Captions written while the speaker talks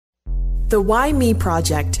The Why Me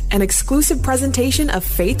Project, an exclusive presentation of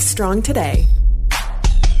Faith Strong Today.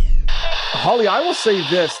 Holly, I will say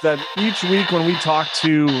this, that each week when we talk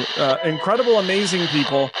to incredible, amazing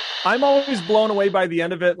people, I'm always blown away by the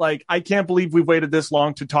end of it. Like, I can't believe we've waited this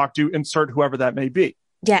long to talk to insert whoever that may be.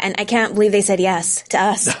 Yeah, and I can't believe they said yes to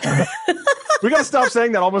us. We got to stop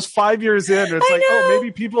saying that almost 5 years in. It's like, oh,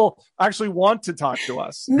 maybe people actually want to talk to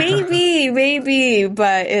us. Maybe.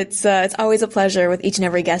 But it's always a pleasure with each and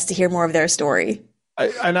every guest to hear more of their story.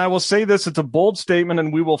 And I will say this, it's a bold statement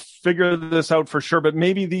and we will figure this out for sure, but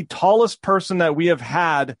maybe the tallest person that we have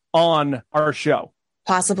had on our show.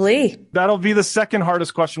 Possibly. That'll be the second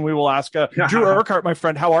hardest question we will ask. Drew Urquhart, my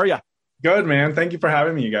friend, how are you? Good, man. Thank you for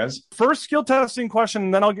having me, you guys. First skill testing question,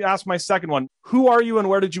 and then I'll ask my second one. Who are you and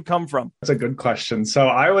where did you come from? That's a good question. So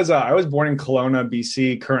I was born in Kelowna,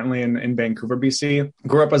 BC, currently in Vancouver, BC.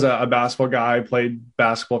 Grew up as a basketball guy, played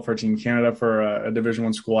basketball for Team Canada for a Division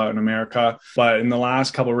I school out in America. But in the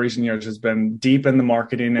last couple of recent years, has been deep in the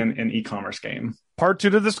marketing and e-commerce game. Part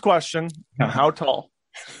two to this question, how tall?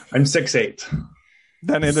 I'm 6'8".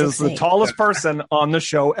 Then it is the tallest person on the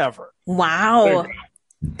show ever. Wow.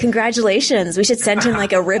 Congratulations. We should send him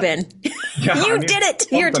like a ribbon. Yeah, you did it.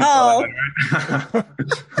 You're tall.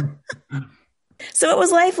 So what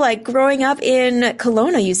was life like growing up in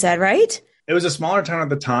Kelowna, you said, right? It was a smaller town at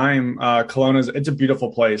the time. Kelowna, it's a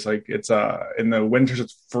beautiful place. Like it's in the winters,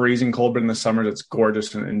 it's freezing cold, but in the summers, it's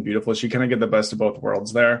gorgeous and beautiful. So you kind of get the best of both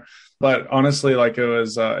worlds there. But honestly, like it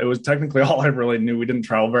was technically all I really knew. We didn't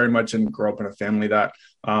travel very much and grew up in a family that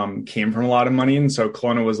came from a lot of money. And so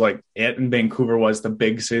Kelowna was like it, and Vancouver was the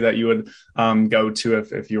big city that you would go to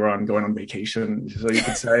if you were going on vacation, so you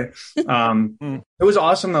could say. It was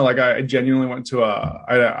awesome though. Like I genuinely went to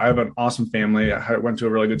I have an awesome family. I went to a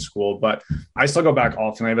really good school, but I still go back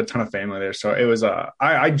often. I have a ton of family there. So it was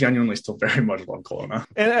I genuinely still very much love Kelowna.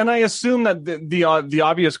 And I assume that the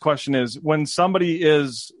obvious question is, when somebody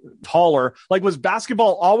is taller, like, was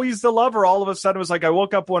basketball always the love, or all of a sudden it was like, I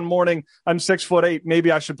woke up one morning, I'm 6'8",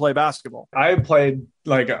 maybe I should play basketball? I played,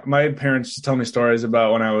 like, my parents tell me stories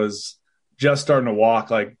about when I was just starting to walk,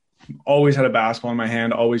 like always had a basketball in my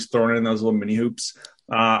hand, always throwing it in those little mini hoops.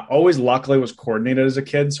 Always luckily was coordinated as a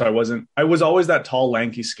kid. So I was always that tall,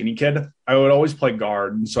 lanky, skinny kid. I would always play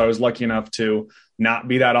guard. And so I was lucky enough to not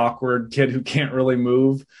be that awkward kid who can't really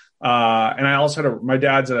move. And I also had my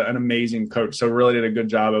dad's an amazing coach. So really did a good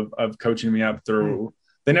job of coaching me up through.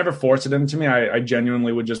 They never forced it into me. I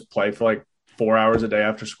genuinely would just play for like 4 hours a day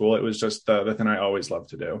after school. It was just the thing I always loved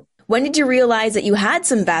to do. When did you realize that you had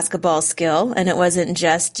some basketball skill and it wasn't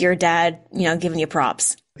just your dad, giving you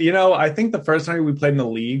props? I think the first time we played in the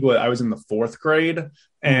league, I was in the 4th grade,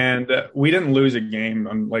 and we didn't lose a game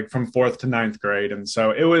from 4th to 9th grade. And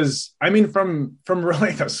so it was, from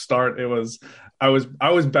really the start, I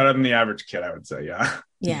was better than the average kid, I would say.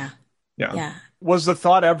 Yeah. Was the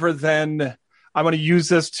thought ever then, I want to use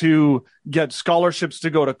this to get scholarships to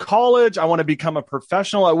go to college, I want to become a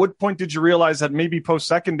professional? At what point did you realize that maybe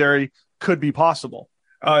post-secondary could be possible?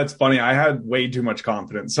 It's funny. I had way too much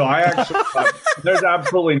confidence. So I actually thought there's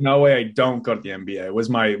absolutely no way I don't go to the NBA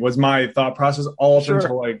was my thought process all up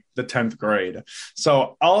until like the 10th grade.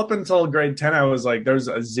 So all up until grade 10, I was like, there's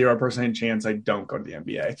a 0% chance I don't go to the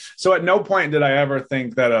NBA. So at no point did I ever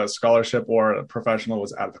think that a scholarship or a professional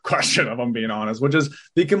was out of the question, if I'm being honest, which is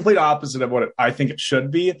the complete opposite of what I think it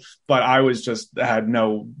should be. But I was just had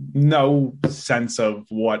no sense of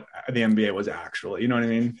what the NBA was actually, you know what I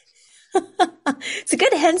mean? It's a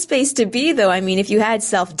good headspace to be, though. If you had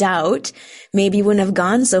self-doubt, maybe you wouldn't have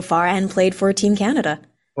gone so far and played for Team Canada.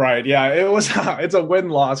 Right. Yeah, it's a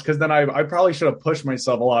win-loss, because then I probably should have pushed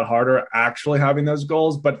myself a lot harder actually having those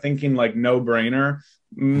goals, but thinking like no-brainer,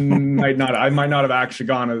 I might not have actually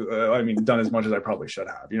done as much as I probably should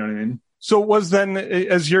have. You know what I mean? So was then,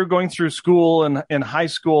 as you're going through school and in high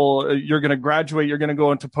school, you're going to graduate, you're going to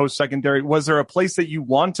go into post-secondary. Was there a place that you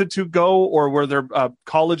wanted to go, or were there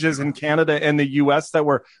colleges in Canada and the US that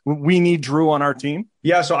we need Drew on our team?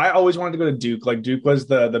 Yeah. So I always wanted to go to Duke. Like Duke was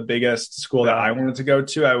the biggest school that I wanted to go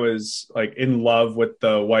to. I was like in love with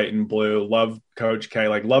the white and blue, love Coach K,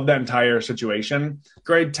 like love that entire situation.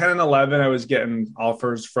 Grade 10 and 11, I was getting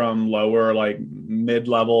offers from lower, like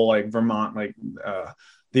mid-level, like Vermont, like,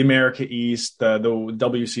 the America East, the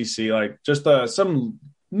WCC, like just some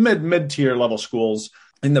mid-tier level schools.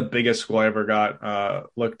 And the biggest school I ever got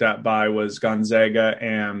looked at by was Gonzaga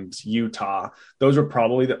and Utah. Those were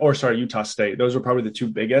probably Utah State. Those were probably the two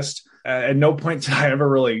biggest. At no point did I ever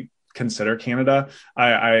really consider Canada.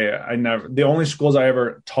 I never, the only schools I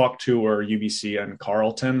ever talked to were UBC and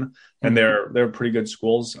Carleton, and they're pretty good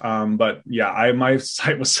schools. But yeah, my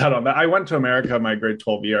sight was set on that. I went to America my grade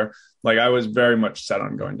 12 year. Like I was very much set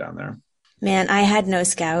on going down there. Man, I had no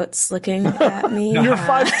scouts looking at me. You're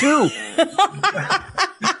 5'2".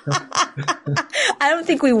 I don't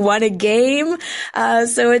think we won a game.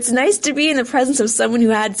 So it's nice to be in the presence of someone who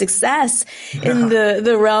had success in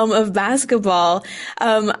the realm of basketball.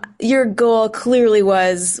 Your goal clearly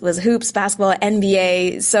was hoops, basketball,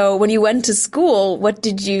 NBA. So when you went to school, what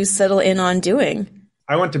did you settle in on doing?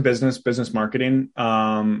 I went to business marketing.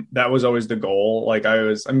 That was always the goal. Like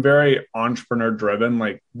I'm very entrepreneur driven.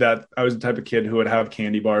 Like that, I was the type of kid who would have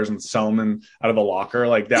candy bars and sell them out of a locker.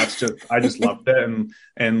 Like I just loved it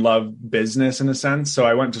and loved business in a sense. So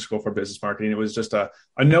I went to school for business marketing. It was just a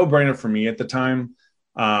no brainer for me at the time.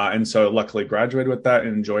 And so luckily graduated with that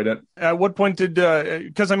and enjoyed it. At what point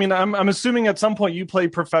because I mean, I'm assuming at some point you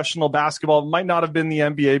played professional basketball. It might not have been the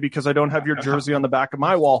NBA because I don't have your jersey on the back of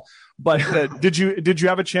my wall, but did you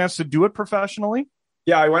have a chance to do it professionally?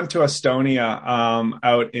 Yeah, I went to Estonia,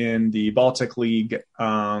 out in the Baltic League,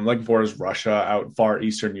 like before it was Russia, out far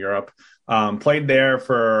Eastern Europe. Played there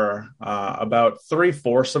for about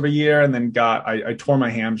 3/4 of a year, and then I tore my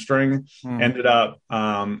hamstring. Ended up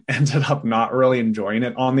not really enjoying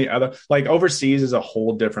it. On the other, like overseas is a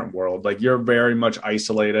whole different world. Like you're very much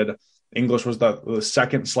isolated. English was the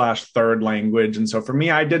second/third language, and so for me,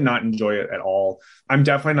 I did not enjoy it at all. I'm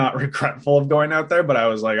definitely not regretful of going out there, but I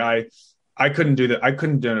was like, I couldn't do that. I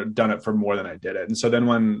couldn't done it for more than I did it. And so then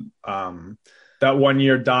when that 1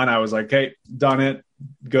 year done, I was like, hey, done it.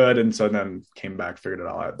 Good. And so then came back, figured it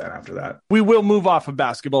all out then after that. We will move off of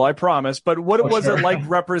basketball, I promise. But what was it like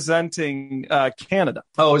representing Canada?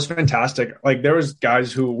 Oh, it was fantastic. Like there was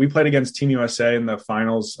guys who we played against Team USA in the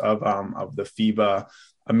finals of the FIBA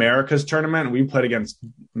Americas tournament. We played against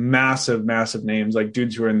massive names, like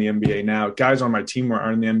dudes who are in the NBA now. Guys on my team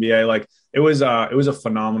were in the NBA. Like it was a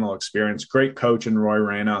phenomenal experience. Great coach in Roy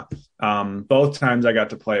Reyna. Both times I got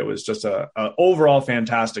to play, it was just a overall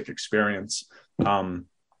fantastic experience. And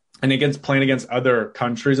playing against other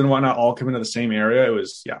countries and whatnot, all coming to the same area. It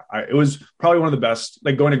was, it was probably one of the best,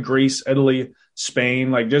 like going to Greece, Italy, Spain,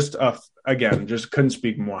 like just couldn't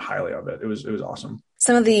speak more highly of it. It was awesome.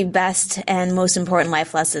 Some of the best and most important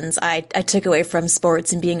life lessons I took away from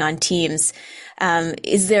sports and being on teams.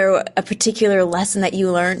 Is there a particular lesson that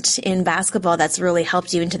you learned in basketball that's really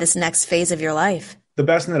helped you into this next phase of your life? The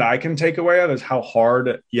best thing that I can take away of is how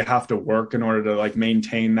hard you have to work in order to like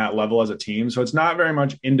maintain that level as a team. So it's not very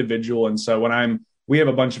much individual. And so we have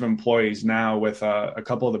a bunch of employees now with a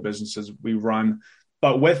couple of the businesses we run.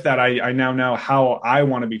 But with that, I now know how I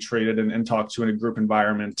want to be treated and talked to in a group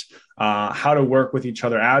environment, how to work with each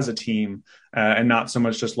other as a team and not so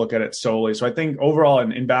much just look at it solely. So I think overall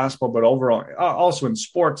in basketball, but overall also in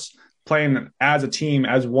sports, playing as a team,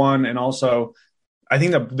 as one, and also I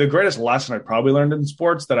think the greatest lesson I probably learned in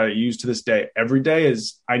sports that I use to this day every day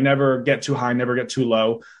is I never get too high, never get too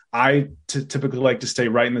low. I typically like to stay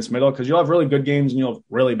right in this middle because you'll have really good games and you'll have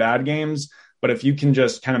really bad games. But if you can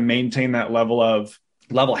just kind of maintain that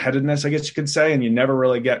level-headedness, I guess you could say, and you never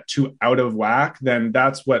really get too out of whack, then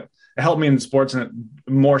that's what helped me in sports, and it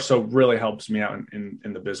more so really helps me out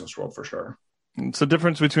in the business world for sure. It's the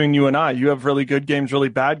difference between you and I. You have really good games, really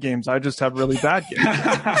bad games. I just have really bad games.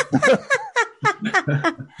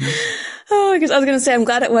 Oh, I guess I was going to say, I'm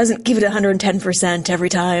glad it wasn't give it 110% every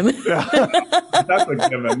time. Yeah. That's a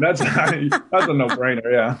given. That's a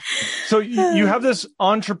no-brainer. Yeah. So you have this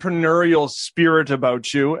entrepreneurial spirit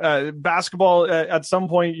about you. Basketball, at some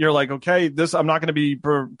point, you're like, okay, I'm not going to be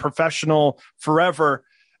professional forever.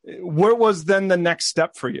 What was then the next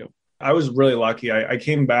step for you? I was really lucky. I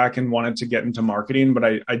came back and wanted to get into marketing, but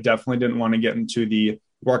I definitely didn't want to get into the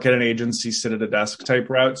work at an agency, sit at a desk type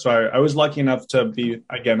route. So I was lucky enough to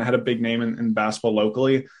I had a big name in basketball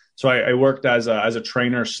locally. So I worked as a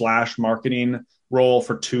trainer / marketing role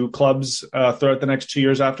for 2 clubs throughout the next 2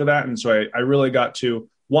 years after that. And so I really got to,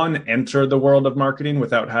 one, enter the world of marketing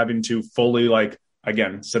without having to fully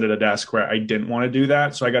sit at a desk where I didn't want to do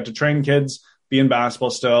that. So I got to train kids, be in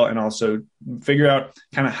basketball still, and also figure out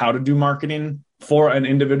kind of how to do marketing for an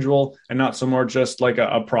individual and not so more just like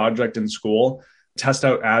a project in school. Test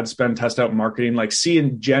out ad spend, test out marketing, like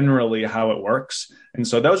seeing generally how it works. And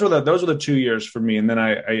so those were the 2 years for me. And then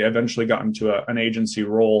I eventually got into an agency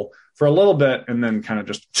role for a little bit and then kind of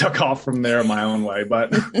just took off from there my own way.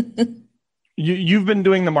 But you've been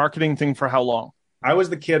doing the marketing thing for how long? I was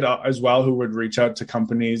the kid as well who would reach out to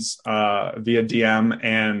companies via DM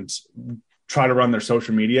and try to run their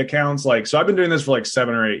social media accounts. So I've been doing this for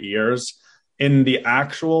 7 or 8 years. in the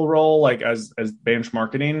actual role, like as bench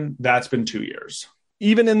marketing, that's been 2 years.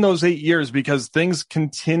 Even in those 8 years, because things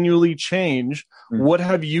continually change, what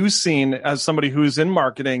have you seen as somebody who's in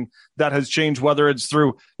marketing that has changed, whether it's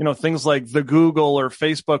through, things like the Google or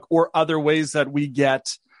Facebook or other ways that we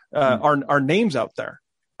get our names out there?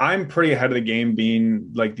 I'm pretty ahead of the game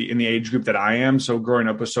being like in the age group that I am. So growing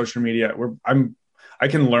up with social media, I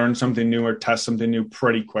can learn something new or test something new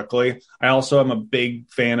pretty quickly. I also am a big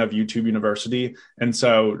fan of YouTube University. And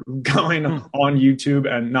so going on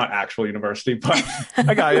YouTube, and not actual university, but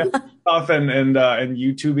I got you. Stuff and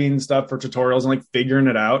YouTubing stuff for tutorials and like figuring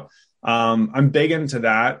it out. I'm big into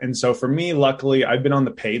that. And so for me, luckily, I've been on the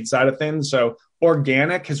paid side of things. So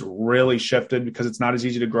organic has really shifted because it's not as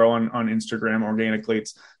easy to grow on Instagram organically.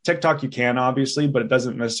 It's TikTok, you can obviously, but it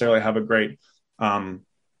doesn't necessarily have a great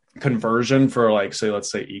conversion for like,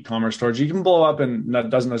 let's say e-commerce stores. You can blow up and that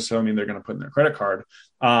doesn't necessarily mean they're going to put in their credit card.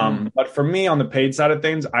 But for me on the paid side of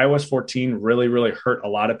things, iOS 14 really, really hurt a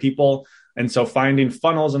lot of people. And so finding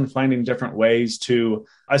funnels and finding different ways to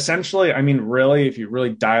essentially, really, if you really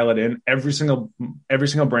dial it in, every single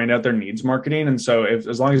brand out there needs marketing. And so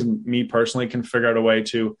as long as me personally can figure out a way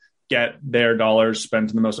to get their dollars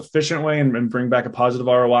spent in the most efficient way and bring back a positive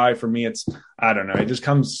ROI, for me, it just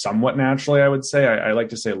comes somewhat naturally, I would say. I like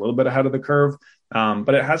to say a little bit ahead of the curve,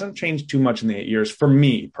 but it hasn't changed too much in the 8 years for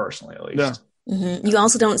me personally, at least. Yeah. Mm-hmm. You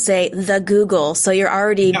also don't say the Google, so you're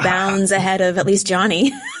already bounds ahead of at least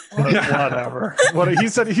Johnny. Whatever. He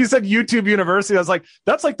said YouTube University. I was like,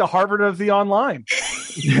 that's like the Harvard of the online.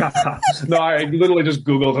 Yeah. No, I literally just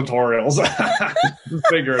Google tutorials,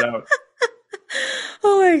 figure it out.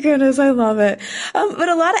 Oh my goodness, I love it. But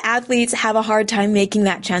a lot of athletes have a hard time making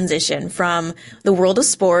that transition from the world of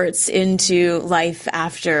sports into life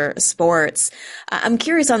after sports. I'm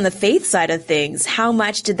curious on the faith side of things, how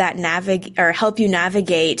much did that help you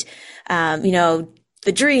navigate, the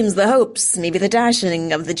dreams, the hopes, maybe the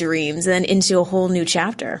dashing of the dreams, and then into a whole new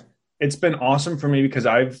chapter? It's been awesome for me because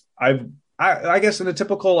I guess in a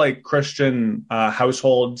typical like Christian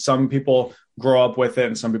household, some people grow up with it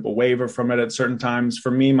and some people waver from it at certain times.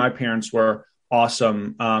 For me, my parents were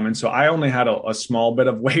awesome. And so I only had a small bit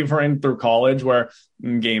of wavering through college where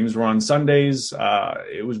games were on Sundays.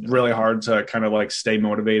 It was really hard to kind of like stay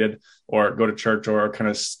motivated or go to church or kind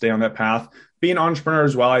of stay on that path. Being an entrepreneur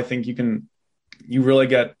as well, I think you really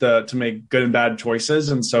get to make good and bad choices.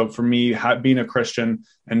 And so for me, being a Christian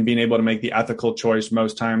and being able to make the ethical choice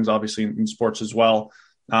most times, obviously in sports as well.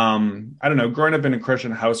 Growing up in a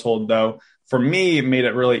Christian household, though, for me, it made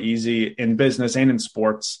it really easy in business and in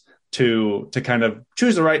sports to kind of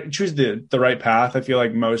choose the right path. I feel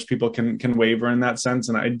like most people can waver in that sense.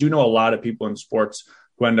 And I do know a lot of people in sports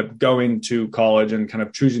who end up going to college and kind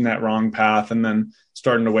of choosing that wrong path and then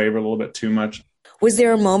starting to waver a little bit too much. Was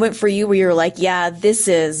there a moment for you where you're like, yeah, this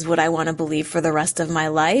is what I want to believe for the rest of my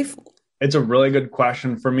life? It's a really good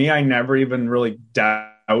question. For me, I never even really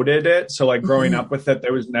doubted it. So like growing up with it,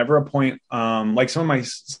 there was never a point, like some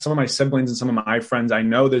of my siblings and some of my friends, I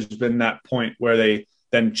know there's been that point where they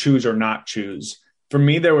then choose or not choose. For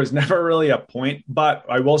me, there was never really a point, but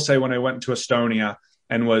I will say when I went to Estonia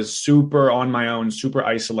and was super on my own, super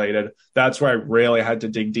isolated, that's where I really had to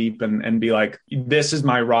dig deep and be like, this is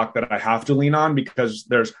my rock that I have to lean on, because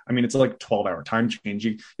it's like 12-hour time change.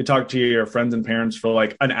 You talk to your friends and parents for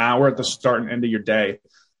like an hour at the start and end of your day.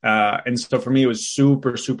 And so for me, it was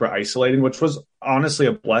super, super isolating, which was honestly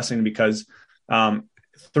a blessing because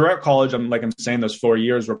throughout college, I'm saying those 4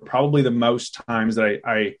 years were probably the most times that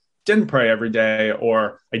I didn't pray every day,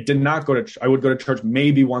 or I would go to church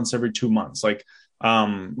maybe once every 2 months.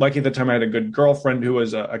 Lucky at the time I had a good girlfriend who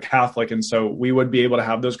was a Catholic. And so we would be able to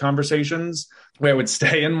have those conversations where it would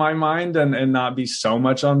stay in my mind and not be so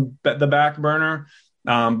much on the back burner.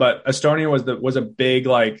 But Estonia was a big,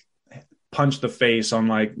 like, punch the face on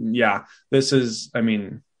like, yeah, this is,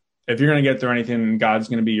 if you're going to get through anything, God's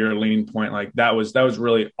going to be your leaning point. Like that was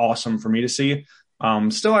really awesome for me to see.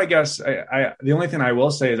 Still, I guess the only thing I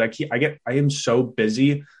will say is I am so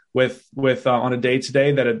busy with on a day to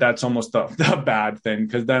day that's almost the bad thing.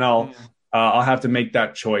 Cause then I'll have to make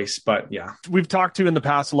that choice. But yeah, we've talked to in the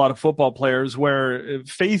past a lot of football players where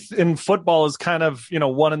faith in football is kind of,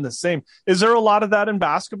 one and the same. Is there a lot of that in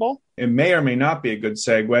basketball? It may or may not be a good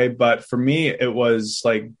segue, but for me, it was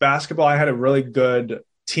like basketball. I had a really good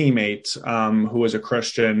teammate who was a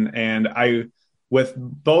Christian, and with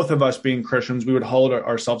both of us being Christians, we would hold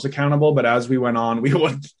ourselves accountable. But as we went on, we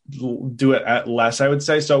would do it at less, I would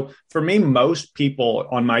say. So for me, most people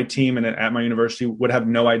on my team and at my university would have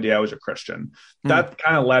no idea I was a Christian. That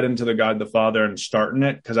kind of led into the God the Father and starting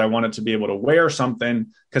it, because I wanted to be able to wear something,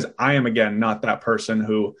 because I am, again, not that person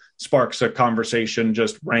who sparks a conversation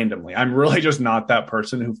just randomly. I'm really just not that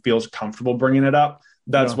person who feels comfortable bringing it up.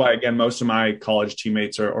 That's why, again, most of my college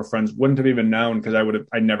teammates or friends wouldn't have even known, because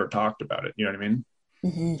I never talked about it. You know what I mean?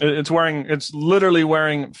 Mm-hmm. It's literally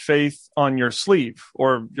wearing faith on your sleeve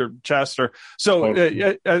or your chest.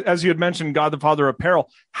 As you had mentioned, God the Father apparel.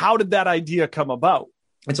 How did that idea come about?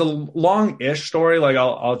 It's a long-ish story. Like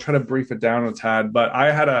I'll try to brief it down a tad, but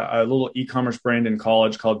I had a little e-commerce brand in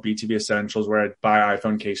college called BTB Essentials, where I'd buy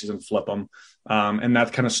iPhone cases and flip them. And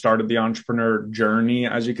that kind of started the entrepreneur journey,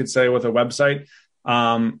 as you could say, with a website.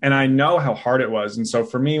 And I know how hard it was. And so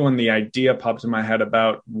for me, when the idea popped in my head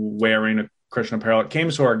about wearing a Christian apparel, it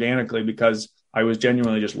came so organically because I was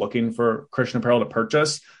genuinely just looking for Christian apparel to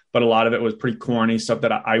purchase. But a lot of it was pretty corny stuff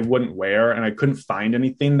that I wouldn't wear, and I couldn't find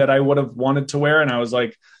anything that I would have wanted to wear. And I was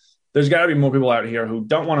like, there's got to be more people out here who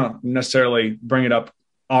don't want to necessarily bring it up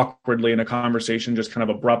awkwardly in a conversation, just kind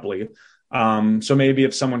of abruptly. So maybe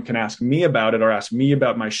if someone can ask me about it, or ask me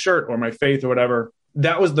about my shirt or my faith or whatever,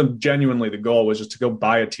 that was genuinely the goal, was just to go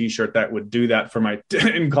buy a t-shirt that would do that for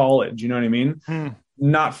in college. You know what I mean?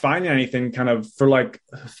 Not finding anything kind of for like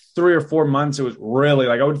 3 or 4 months. It was really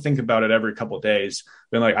like, I would think about it every couple of days,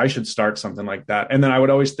 being like, I should start something like that. And then I would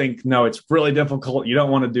always think, no, it's really difficult. You don't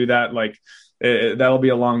want to do that. Like that'll be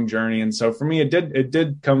a long journey. And so for me, it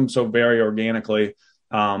did come so very organically.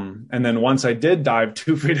 And then once I did dive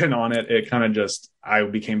 2 feet in on it, it kind of I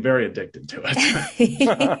became very addicted to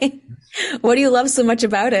it. What do you love so much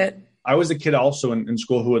about it? I was a kid also in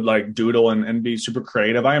school who would like doodle and be super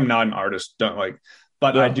creative. I am not an artist,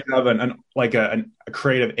 but I do have a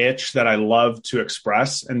creative itch that I love to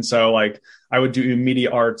express. And so like I would do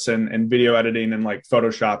media arts and video editing and like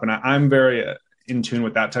Photoshop. And I'm very in tune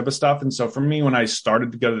with that type of stuff. And so for me, when I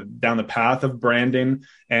started to go down the path of branding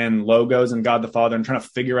and logos and God the Father and trying to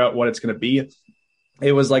figure out what it's going to be,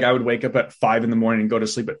 it was like I would wake up at 5 a.m. and go to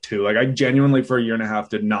sleep at 2. Like I genuinely for a year and a half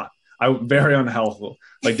very unhealthy,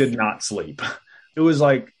 did not sleep. It was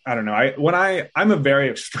like, I don't know. I'm a very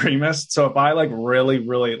extremist. So if I like really,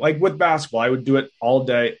 really like with basketball, I would do it all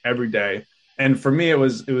day, every day. And for me, it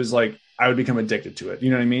was like, I would become addicted to it.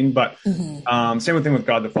 You know what I mean? But same thing with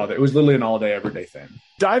God the Father. It was literally an all day, everyday thing.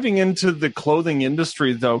 Diving into the clothing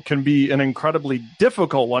industry, though, can be an incredibly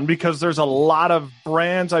difficult one because there's a lot of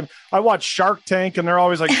brands. I watch Shark Tank and they're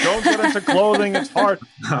always like, don't get into clothing. It's hard.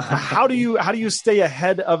 How do you stay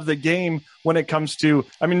ahead of the game when it comes to,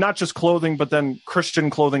 not just clothing, but then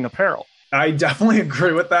Christian clothing apparel? I definitely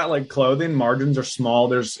agree with that. Like clothing margins are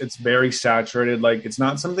small. It's very saturated. Like it's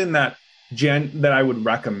not something that I would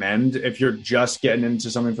recommend if you're just getting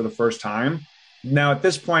into something for the first time. Now, at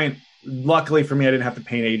this point, luckily for me, I didn't have to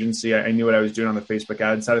pay an agency. I knew what I was doing on the Facebook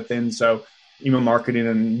ad side of things. So even marketing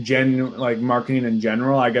in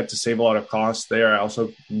general, I get to save a lot of costs there. I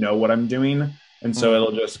also know what I'm doing. And so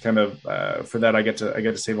it'll just kind of, for that, I get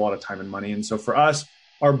to save a lot of time and money. And so for us,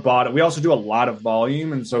 we also do a lot of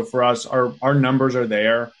volume. And so for us, our numbers are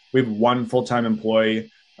there. We have one full-time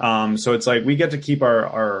employee. So it's like, we get to keep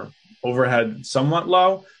our overhead somewhat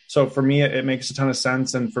low. So for me, it makes a ton of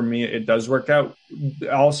sense. And for me, it does work out.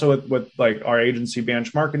 Also with like our agency,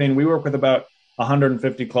 Banch Marketing, we work with about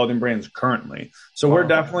 150 clothing brands currently. So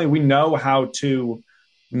we know how to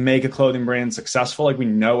make a clothing brand successful. Like we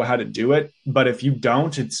know how to do it. But if you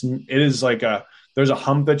don't, it is like there's a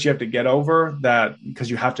hump that you have to get over that because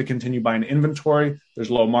you have to continue buying inventory.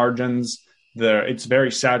 There's low margins. It's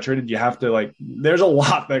very saturated. You have to there's a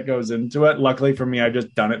lot that goes into it. Luckily for me, I've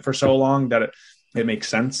just done it for so long that it makes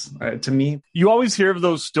sense to me. You always hear of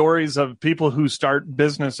those stories of people who start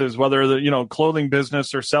businesses, whether they're, clothing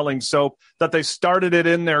business or selling soap, that they started it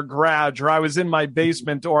in their garage, or I was in my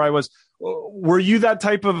basement, or were you that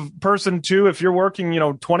type of person too? If you're working,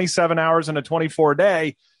 27 hours in a 24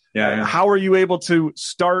 day, how are you able to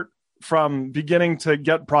start from beginning to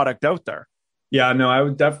get product out there? Yeah, no, I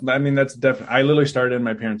would definitely, that's definitely, I literally started in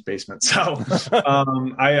my parents' basement. So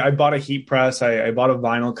I bought a heat press. I bought a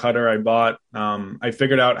vinyl cutter. I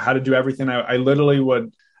figured out how to do everything. I literally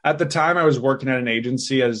would, at the time I was working at an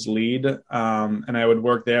agency as lead and I would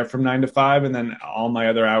work there from 9 to 5. And then all my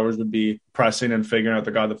other hours would be pressing and figuring out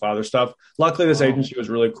the God the Father stuff. Luckily, this agency was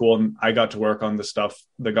really cool. And I got to work on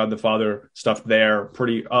the God the Father stuff there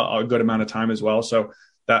pretty a good amount of time as well. So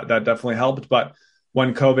that definitely helped. But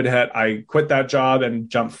when COVID hit, I quit that job and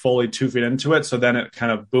jumped fully 2 feet into it. So then it kind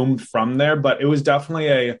of boomed from there. But it was definitely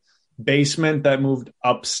a basement that moved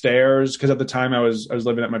upstairs. Cause at the time I was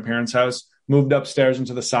living at my parents' house, moved upstairs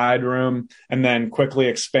into the side room, and then quickly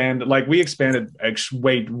expanded. Like we expanded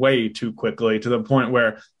way too quickly to the point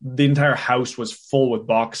where the entire house was full with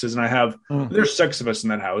boxes. And there's 6 of us in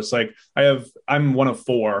that house. Like I'm one of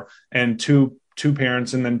 4 and two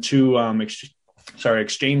parents and then 2,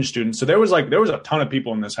 exchange students. So there was a ton of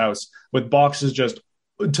people in this house with boxes just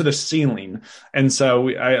to the ceiling. And so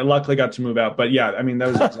I luckily got to move out. But yeah, I mean, that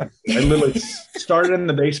was I literally started in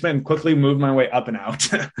the basement and quickly moved my way up and out.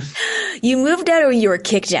 You moved out or you were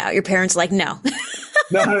kicked out? Your parents like, no.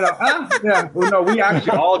 No, we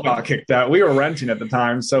actually all got kicked out. We were renting at the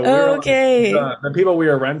time. So the people we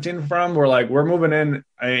were renting from were like, we're moving in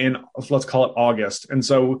let's call it August. And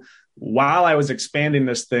so while I was expanding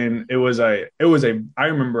this thing, I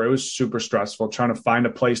remember it was super stressful trying to find a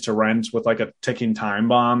place to rent with like a ticking time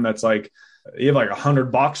bomb. That's like, you have like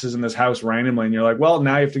 100 boxes in this house randomly. And you're like, well,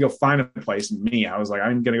 now you have to go find a place. And I was like,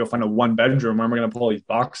 I'm going to go find a 1-bedroom. Where am I going to pull these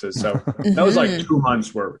boxes? So that was like 2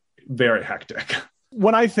 months were very hectic.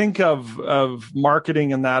 When I think of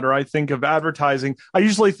marketing and that, or I think of advertising, I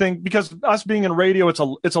usually think, because us being in radio, it's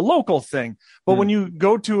a local thing. But when you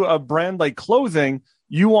go to a brand like clothing,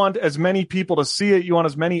 you want as many people to see it. You want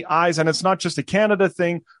as many eyes. And it's not just a Canada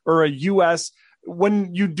thing or a US.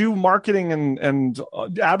 When you do marketing and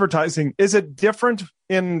advertising, is it different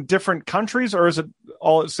in different countries, or is it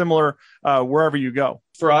all similar wherever you go?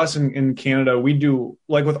 For us in Canada, we do,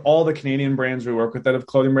 like with all the Canadian brands we work with that have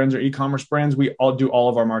clothing brands or e-commerce brands, we all do all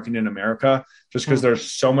of our marketing in America just because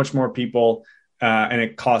there's so much more people and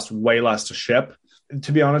it costs way less to ship.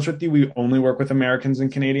 To be honest with you, we only work with Americans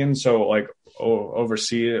and Canadians. So like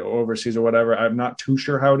overseas or whatever, I'm not too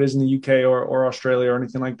sure how it is in the UK or Australia or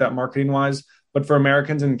anything like that marketing wise. But for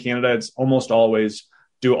Americans in Canada, it's almost always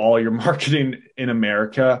do all your marketing in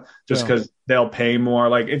America just because they'll pay more.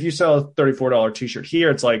 Like if you sell a $34 t-shirt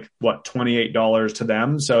here, it's like $28 to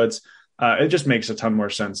them. So it just makes a ton more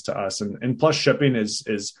sense to us. And plus shipping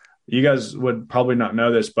is you guys would probably not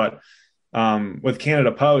know this, but with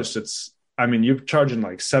Canada Post, you're charging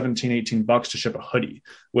like $17-18 to ship a hoodie,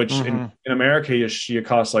 which in America, you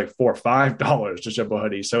cost like $4 or $5 to ship a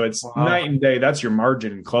hoodie. So it's night and day. That's your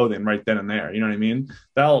margin in clothing right then and there. You know what I mean?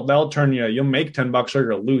 That'll turn you'll make $10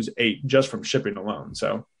 or you'll lose $8 just from shipping alone.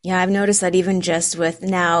 So yeah, I've noticed that even just with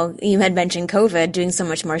now, you had mentioned COVID, doing so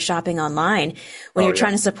much more shopping online. When you're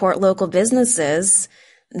trying to support local businesses,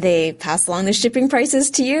 they pass along the shipping prices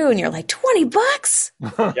to you and you're like, $20.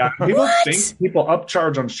 Yeah. People think people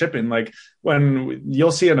upcharge on shipping. Like when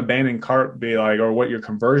you'll see an abandoned cart be like, or what your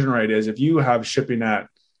conversion rate is, if you have shipping at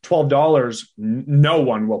 $12, no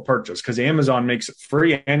one will purchase because Amazon makes it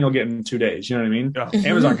free and you'll get it in 2 days. You know what I mean? Yeah.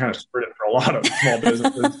 Amazon kind of spread it for a lot of small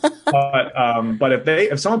businesses. But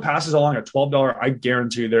if someone passes along a $12, I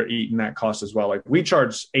guarantee they're eating that cost as well. Like we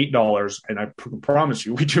charge $8 and I promise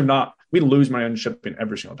you, we lose money on shipping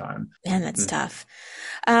every single time. Man, that's tough.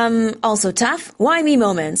 Also tough. Why me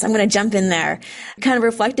moments? I'm going to jump in there. Kind of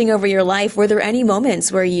reflecting over your life. Were there any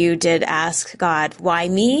moments where you did ask God, why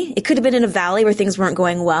me? It could have been in a valley where things weren't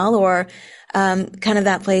going well, or kind of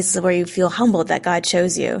that place where you feel humbled that God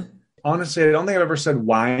chose you. Honestly, I don't think I've ever said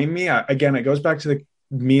why me. Again, it goes back to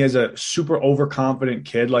me as a super overconfident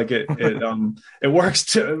kid. Like it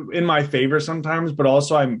works in my favor sometimes, but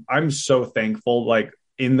also I'm so thankful, like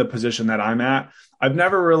in the position that I'm at. I've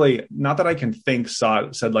never really, not that I can think,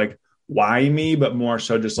 said like, why me, but more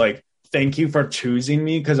so just like, thank you for choosing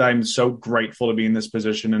me. Cause I'm so grateful to be in this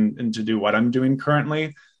position and to do what I'm doing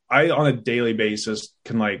currently. I, on a daily basis,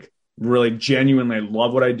 can like really genuinely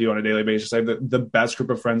love what I do on a daily basis. I have the best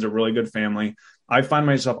group of friends, a really good family. I find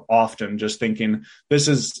myself often just thinking this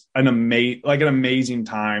is an amazing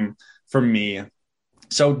time for me.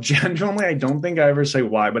 So genuinely, I don't think I ever say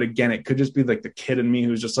why, but again, it could just be like the kid in me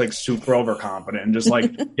who's just like super overconfident and just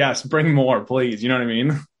like, yes, bring more, please. You know what I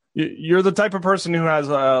mean? You're the type of person who has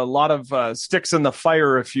a lot of sticks in the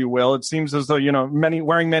fire, if you will. It seems as though,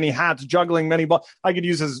 wearing many hats, juggling many balls. I could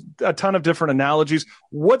use a ton of different analogies.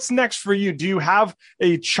 What's next for you? Do you have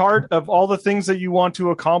a chart of all the things that you want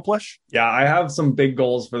to accomplish? Yeah, I have some big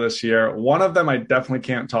goals for this year. One of them I definitely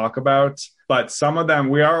can't talk about, but some of them,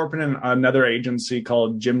 we are opening another agency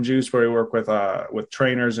called Gym Juice, where we work with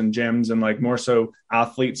trainers and gyms and like more so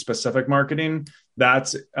athlete specific marketing.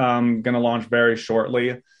 That's going to launch very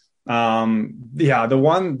shortly.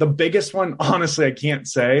 The biggest one, honestly, I can't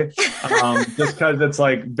say, just because it's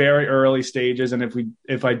like very early stages. And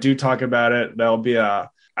if I do talk about it, there'll be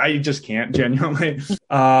I just can't genuinely.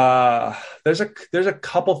 There's a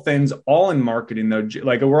couple things all in marketing though.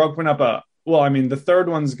 Like we're opening up the third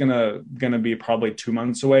one's gonna be probably 2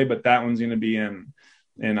 months away, but that one's gonna be in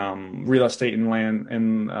real estate and land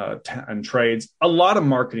and trades. A lot of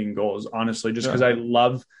marketing goals, honestly, just because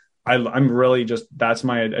I'm really just, that's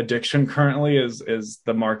my addiction currently is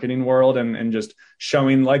the marketing world and just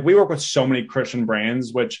showing, like, we work with so many Christian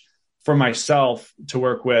brands, which for myself to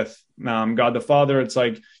work with God the Father, it's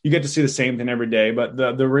like you get to see the same thing every day. But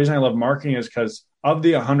the reason I love marketing is because of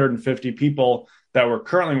the 150 people that we're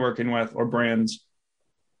currently working with or brands,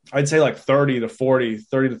 I'd say like 30 to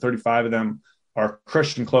 35 of them are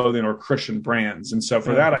Christian clothing or Christian brands. And so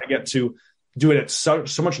for that, I get to do it at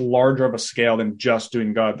so much larger of a scale than just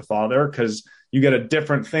doing God the Father, because you get a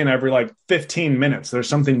different thing every like 15 minutes. There's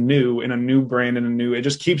something new in a new brand and it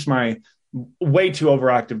just keeps my way too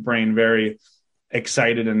overactive brain very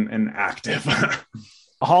excited and active.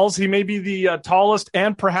 Halls, he may be the tallest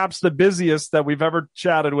and perhaps the busiest that we've ever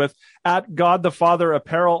chatted with at God the Father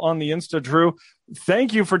Apparel on the Insta. Drew,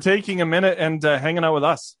 thank you for taking a minute and hanging out with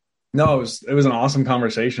us. No, it was an awesome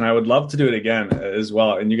conversation. I would love to do it again as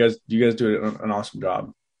well. And you guys do an awesome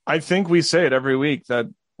job. I think we say it every week that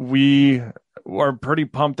we are pretty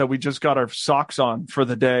pumped that we just got our socks on for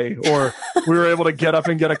the day, or we were able to get up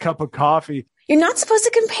and get a cup of coffee. You're not supposed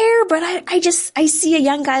to compare, but I see a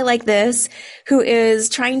young guy like this who is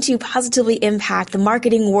trying to positively impact the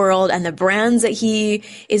marketing world and the brands that he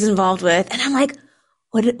is involved with. And I'm like,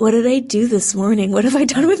 what did I do this morning? What have I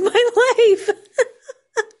done with my life?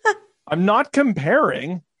 I'm not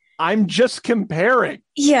comparing. I'm just comparing.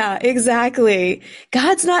 Yeah, exactly.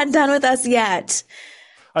 God's not done with us yet.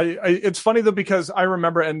 It's funny though, because I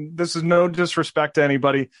remember, and this is no disrespect to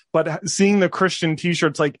anybody, but seeing the Christian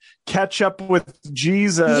t-shirts like ketchup with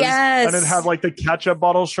Jesus, yes, and it had like the ketchup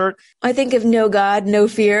bottle shirt. I think of No God, No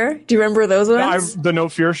Fear. Do you remember those ones? The No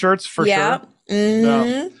Fear shirts for sure. Mm-hmm.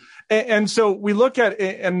 Yeah. And so we look at,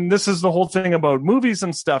 and this is the whole thing about movies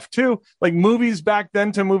and stuff too. Like movies back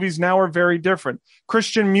then to movies now are very different.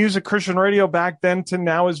 Christian music, Christian radio back then to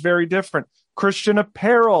now is very different. Christian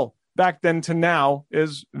apparel back then to now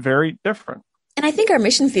is very different. And I think our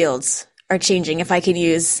mission fields are changing, if I can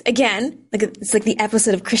use, again, like it's like the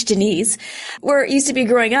episode of Christianese, where it used to be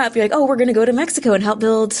growing up, you're like, oh, we're going to go to Mexico and help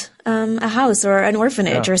build a house or an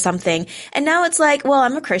orphanage or something. And now it's like, well,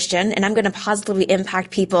 I'm a Christian and I'm going to positively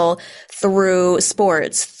impact people through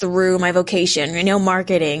sports, through my vocation,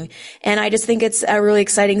 marketing. And I just think it's a really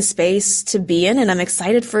exciting space to be in. And I'm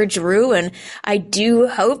excited for Drew. And I do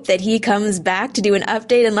hope that he comes back to do an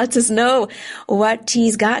update and lets us know what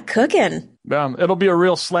he's got cooking. It'll be a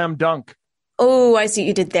real slam dunk. Oh, I see what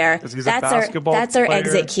you did there. That's our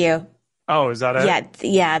exit cue. Oh, is that it?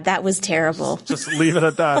 Yeah, that was terrible. Just leave it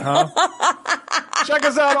at that, huh? Check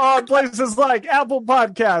us out on places like Apple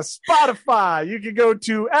Podcasts, Spotify. You can go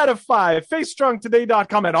to Edify,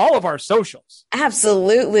 FaithStrongToday.com, and all of our socials.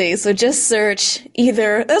 Absolutely. So just search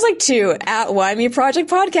either, there's like two, at Why Me Project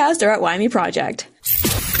Podcast or at Why Me Project.